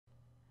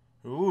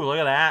Ooh, look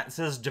at that. It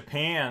says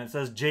Japan. It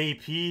says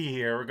JP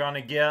here. We're going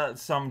to get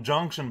some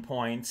junction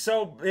points.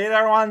 So, hey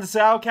there on the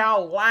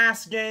SoCal.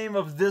 Last game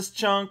of this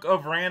chunk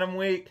of Random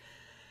Week.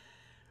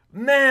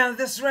 Man,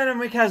 this Random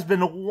Week has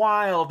been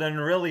wild and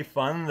really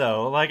fun,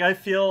 though. Like, I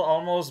feel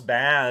almost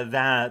bad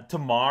that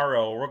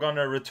tomorrow we're going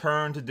to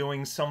return to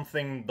doing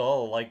something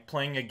dull, like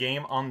playing a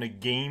game on the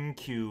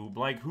GameCube.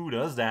 Like, who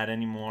does that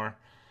anymore?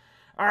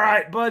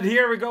 Alright, but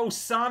here we go.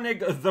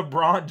 Sonic the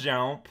Broad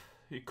Jump.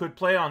 You could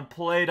play on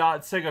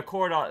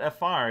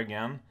play.segacore.fr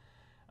again.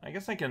 I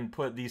guess I can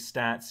put these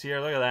stats here.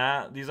 Look at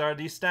that. These are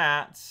the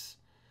stats.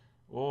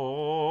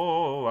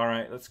 Oh,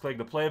 alright. Let's click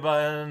the play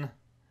button.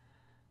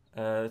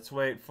 Let's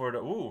wait for the...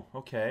 Ooh,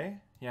 okay.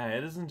 Yeah,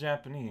 it is in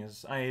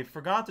Japanese. I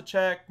forgot to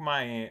check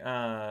my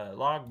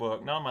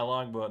logbook. Not my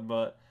logbook,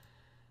 but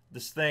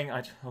this thing.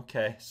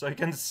 Okay, so I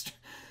can...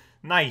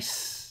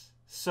 Nice.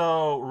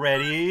 So,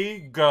 ready,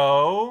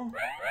 go.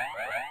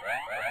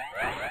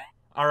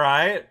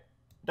 Alright.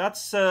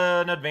 That's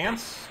an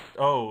advance.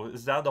 Oh,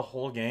 is that the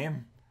whole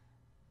game?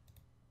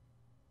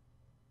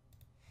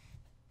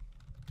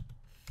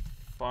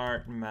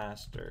 Fart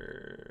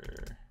Master.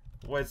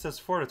 Well, it says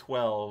 4 to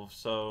 12,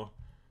 so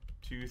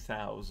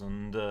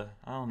 2000. I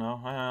don't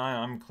know.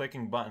 I'm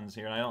clicking buttons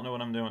here. I don't know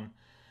what I'm doing.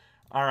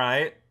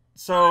 Alright.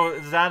 So,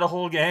 is that the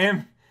whole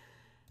game?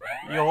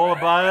 You hold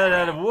a button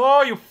and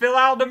whoa, you fill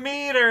out the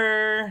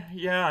meter.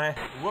 Yeah,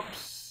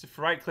 whoops. If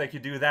you right click, you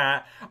do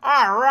that.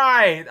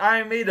 Alright,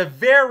 I made a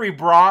very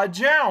broad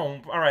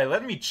jump. Alright,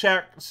 let me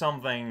check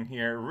something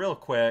here real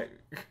quick.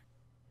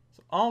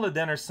 So all the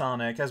Dinner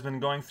Sonic has been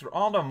going through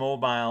all the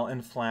mobile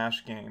and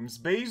flash games,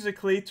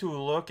 basically to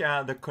look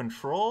at the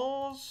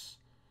controls.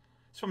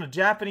 It's from the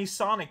Japanese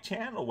Sonic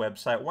Channel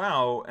website.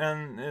 Wow,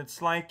 and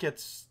it's like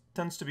it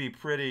tends to be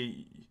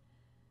pretty...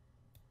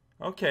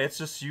 Okay, it's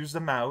just use the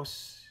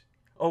mouse.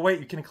 Oh wait,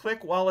 you can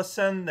click while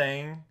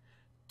ascending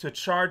to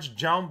charge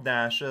jump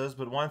dashes,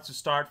 but once you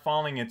start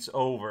falling, it's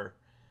over.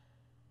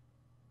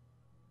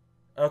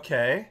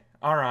 Okay,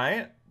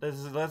 alright.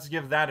 Let's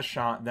give that a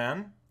shot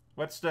then.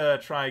 What's the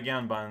try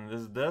again button?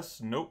 Is this?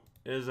 Nope.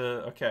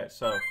 Okay,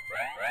 so...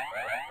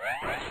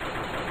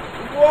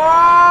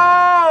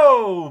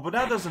 Whoa! But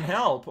that doesn't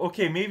help.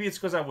 Okay, maybe it's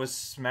because I was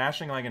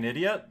smashing like an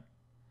idiot?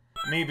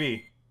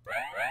 Maybe.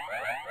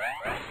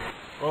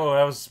 Oh,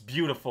 that was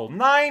beautiful.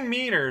 9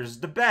 meters,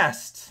 the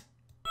best.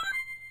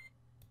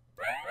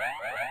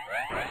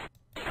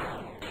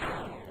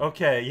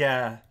 Okay,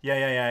 yeah.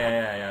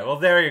 Well,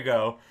 there you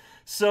go.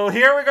 So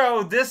here we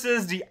go. This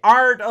is the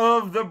art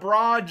of the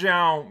broad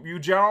jump. You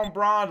jump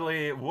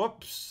broadly.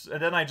 Whoops.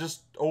 And then I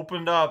just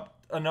opened up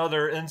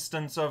another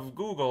instance of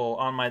Google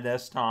on my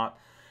desktop.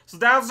 So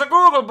that's the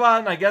Google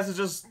button. I guess it's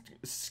just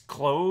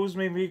close,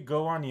 maybe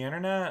go on the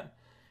internet.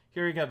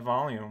 Here you get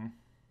volume.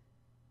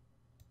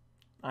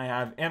 I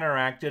have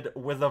interacted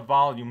with a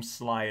volume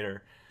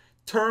slider,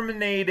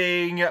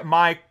 terminating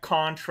my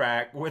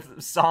contract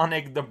with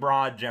Sonic the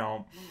Broad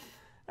Jump.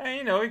 And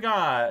you know, you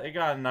got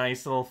a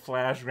nice little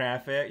flash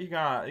graphic. You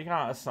got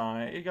a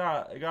sign. You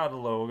got a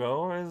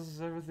logo.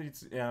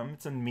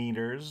 It's in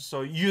meters,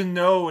 so you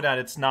know that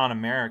it's not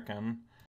American.